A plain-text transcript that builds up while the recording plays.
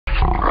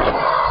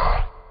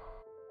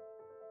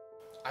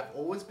I've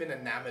always been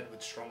enamored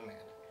with strongman,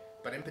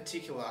 but in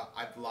particular,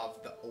 I've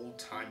loved the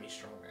old-timey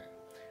strongman.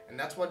 And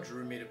that's what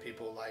drew me to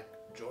people like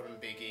Jordan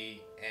Biggie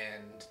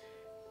and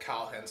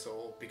Carl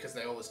Hensel, because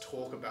they always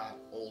talk about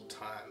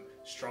old-time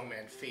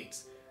strongman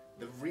feats.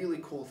 The really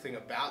cool thing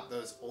about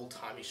those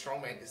old-timey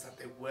strongmen is that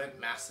they weren't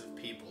massive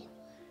people.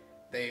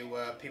 They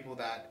were people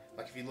that,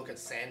 like if you look at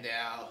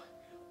Sandow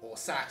or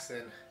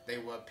Saxon, they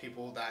were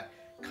people that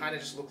kind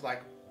of just looked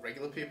like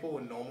regular people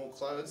in normal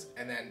clothes,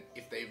 and then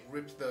if they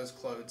ripped those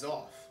clothes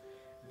off,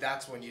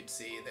 that's when you'd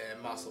see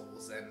their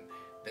muscles and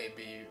they'd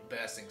be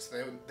bursting.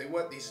 So they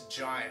weren't these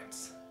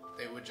giants,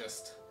 they were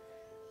just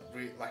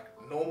like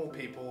normal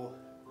people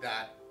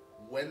that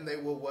when they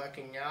were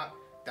working out,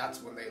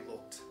 that's when they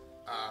looked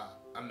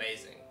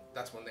amazing.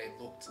 That's when they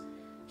looked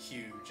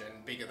huge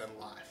and bigger than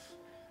life.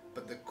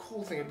 But the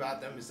cool thing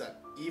about them is that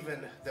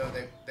even though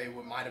they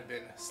might have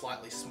been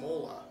slightly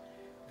smaller,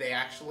 they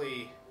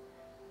actually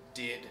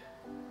did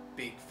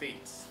big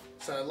feats.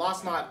 So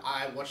last night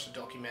I watched a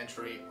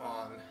documentary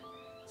on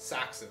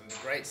Saxon, the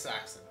great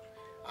Saxon,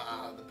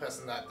 the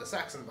person that the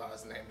Saxon bar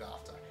is named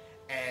after.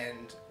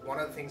 And one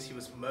of the things he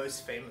was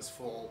most famous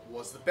for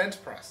was the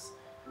bench press.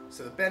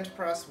 So the bench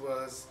press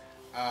was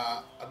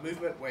a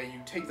movement where you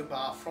take the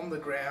bar from the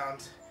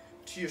ground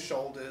to your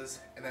shoulders,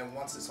 and then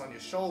once it's on your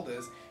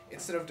shoulders,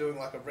 instead of doing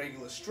like a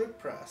regular strict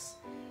press,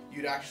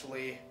 you'd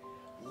actually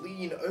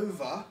lean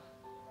over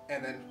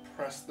and then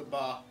press the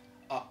bar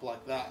up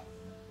like that,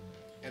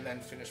 and then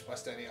finish by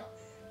standing up.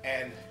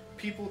 And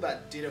people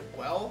that did it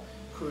well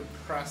could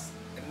press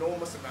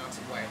enormous amounts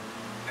of weight.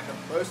 And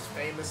the most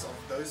famous of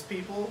those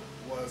people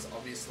was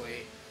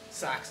obviously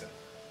Saxon.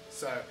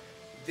 So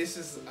this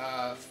is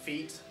a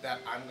feat that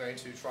I'm going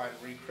to try and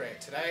recreate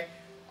today.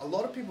 A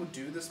lot of people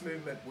do this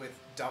movement with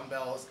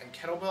dumbbells and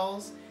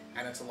kettlebells,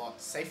 and it's a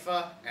lot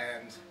safer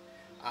and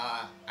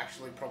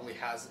actually probably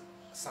has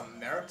some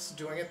merits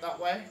doing it that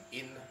way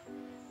in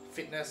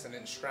fitness and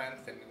in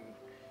strength and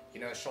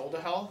in, shoulder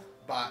health.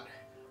 But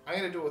I'm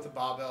going to do it with a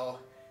barbell,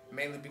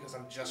 mainly because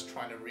I'm just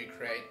trying to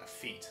recreate a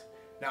feat.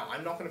 Now,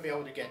 I'm not going to be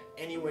able to get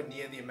anywhere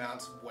near the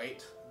amounts of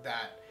weight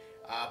that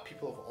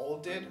people of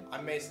old did.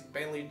 I'm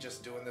mainly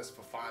just doing this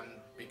for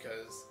fun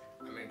because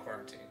I'm in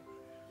quarantine.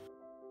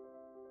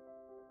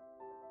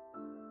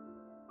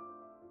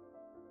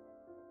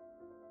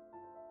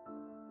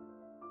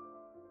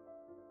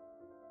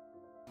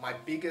 My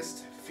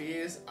biggest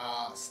fears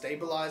are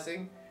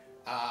stabilizing,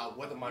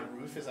 whether my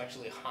roof is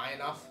actually high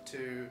enough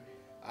to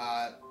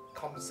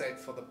compensate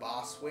for the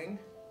bar swing,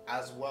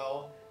 as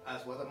well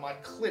as whether my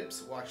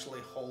clips will actually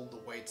hold the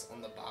weights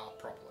on the bar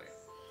properly.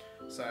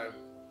 So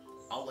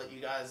I'll let you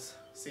guys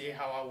see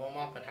how I warm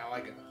up and how I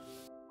go.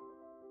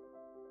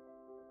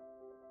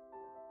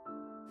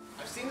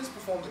 I've seen this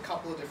performed a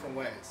couple of different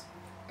ways,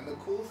 and the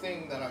cool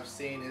thing that I've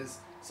seen is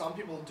some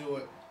people do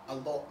it a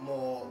lot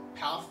more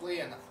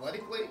powerfully and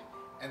athletically,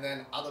 and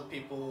then other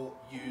people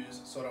use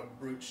sort of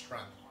brute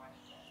strength.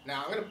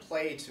 Now I'm going to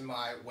play to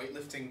my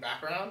weightlifting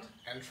background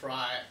and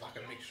try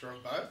like a mixture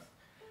of both,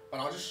 but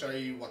I'll just show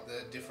you what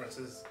the difference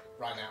is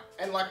right now.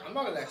 And like, I'm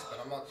not an expert,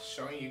 I'm not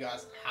showing you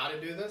guys how to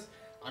do this,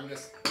 I'm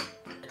just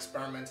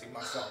experimenting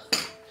myself.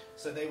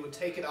 So they would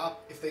take it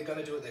up, if they're going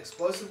to do it the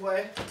explosive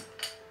way,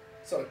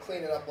 sort of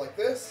clean it up like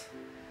this,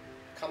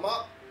 come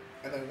up,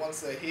 and then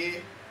once they're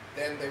here,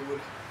 then they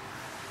would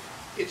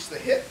hitch the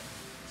hip,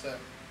 so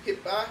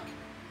hip back,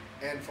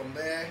 and from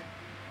there,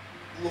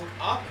 look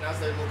up, and as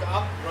they look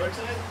up,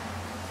 rotate,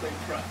 clean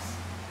press.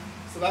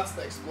 So that's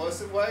the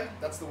explosive way,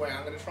 that's the way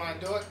I'm going to try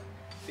and do it.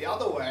 The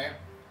other way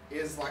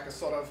is like a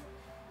sort of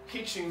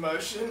hitching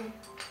motion,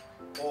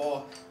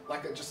 or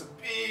like just a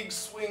big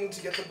swing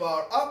to get the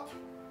bar up,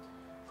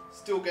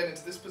 still get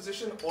into this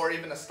position, or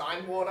even a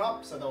Steinborn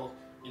up, so they'll,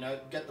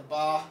 get the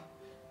bar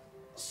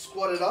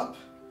squatted up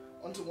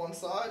onto one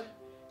side,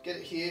 get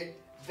it here,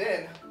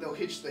 then they'll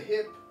hitch the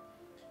hip,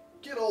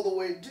 get all the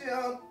way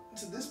down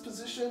to this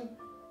position,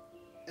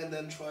 and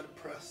then try to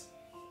press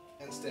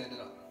and stand it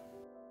up.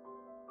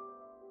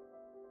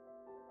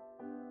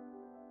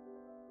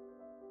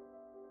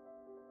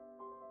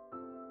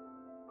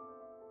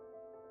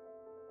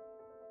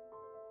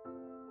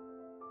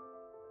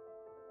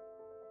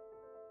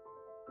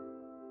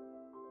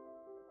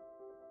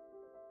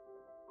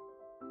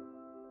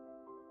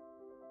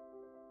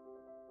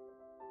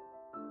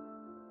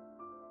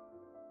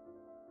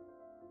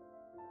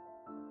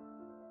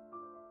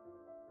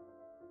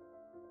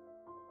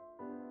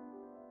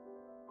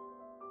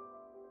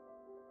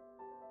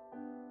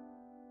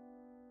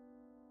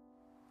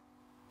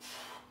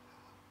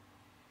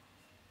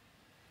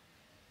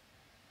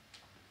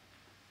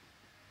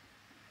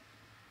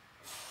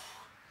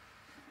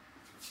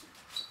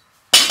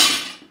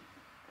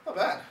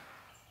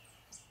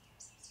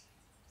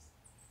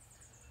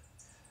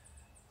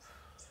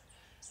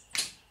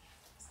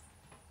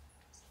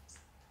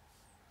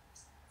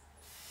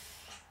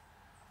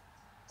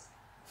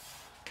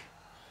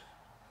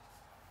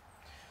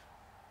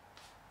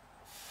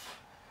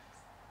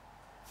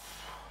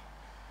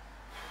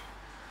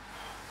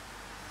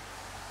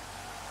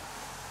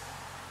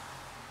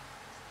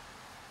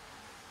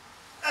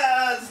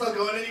 not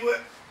going anywhere.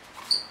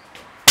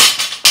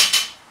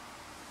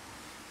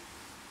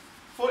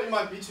 40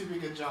 might be too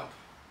big a jump.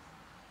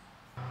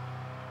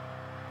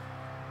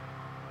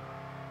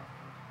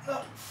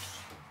 No.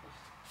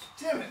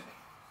 Damn it.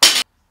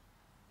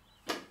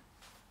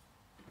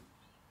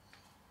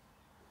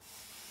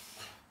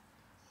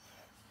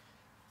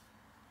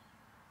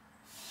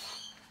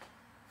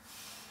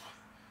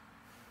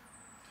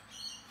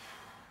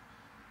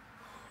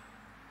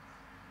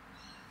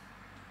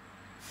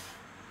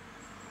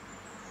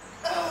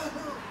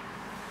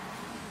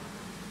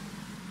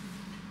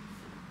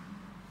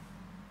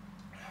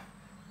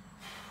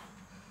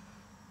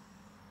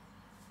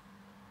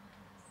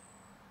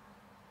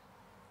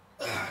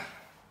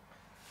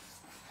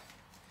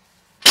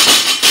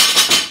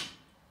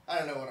 I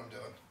don't know what I'm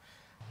doing.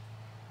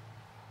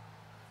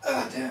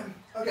 Ah, damn.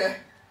 Okay,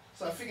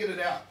 so I figured it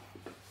out.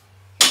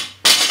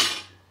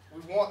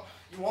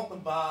 You want the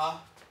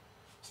bar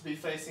to be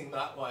facing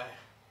that way,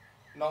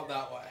 not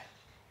that way.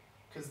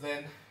 Because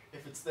then,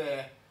 if it's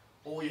there,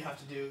 all you have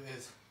to do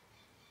is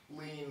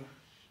lean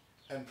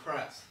and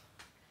press.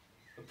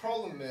 The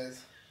problem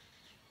is,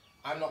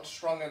 I'm not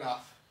strong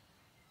enough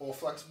or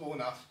flexible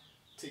enough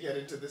to get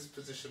into this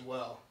position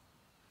well.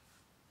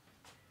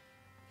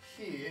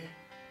 Here,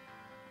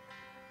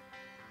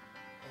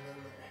 and then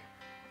there.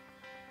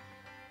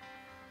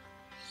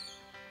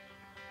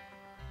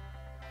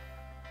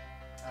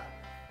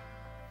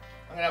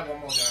 I'm gonna have one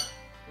more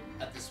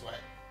go at this weight.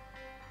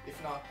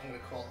 If not, I'm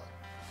gonna call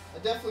it. I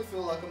definitely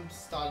feel like I'm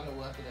starting to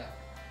work it out.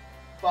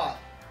 But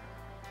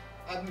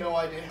I have no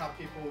idea how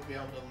people will be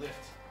able to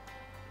lift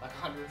like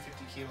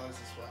 150 kilos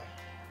this way.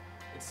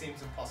 It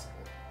seems impossible.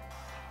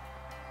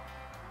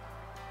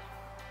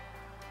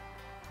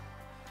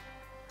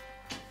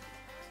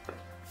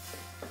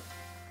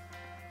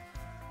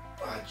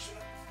 I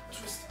shouldn't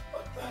twist it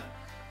like that.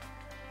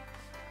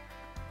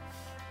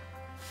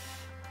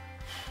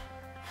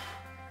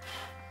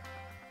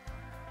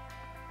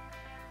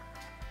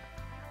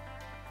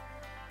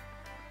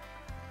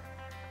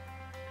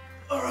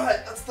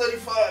 Alright, that's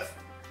 35.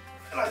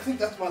 And I think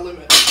that's my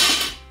limit.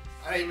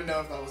 I don't even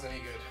know if that was any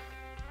good.